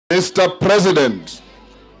Mr. President,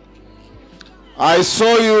 I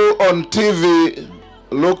saw you on TV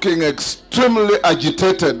looking extremely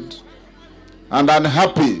agitated and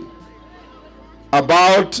unhappy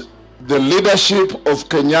about the leadership of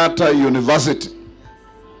Kenyatta University.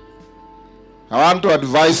 I want to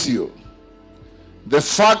advise you, the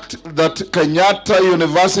fact that Kenyatta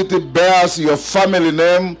University bears your family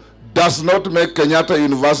name does not make Kenyatta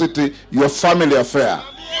University your family affair.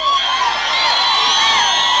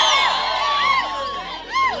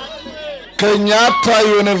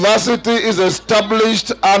 Kenyatta University is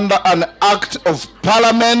established under an act of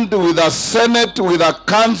parliament with a senate, with a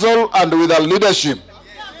council, and with a leadership.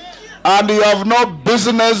 And you have no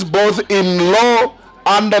business, both in law,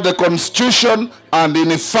 under the constitution, and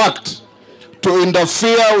in fact, to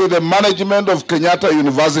interfere with the management of Kenyatta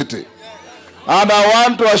University. And I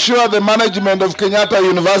want to assure the management of Kenyatta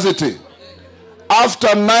University, after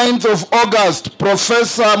 9th of August,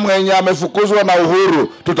 Professor mwenye amefukuzwa na Uhuru,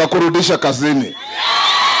 tutakurudisha kazini.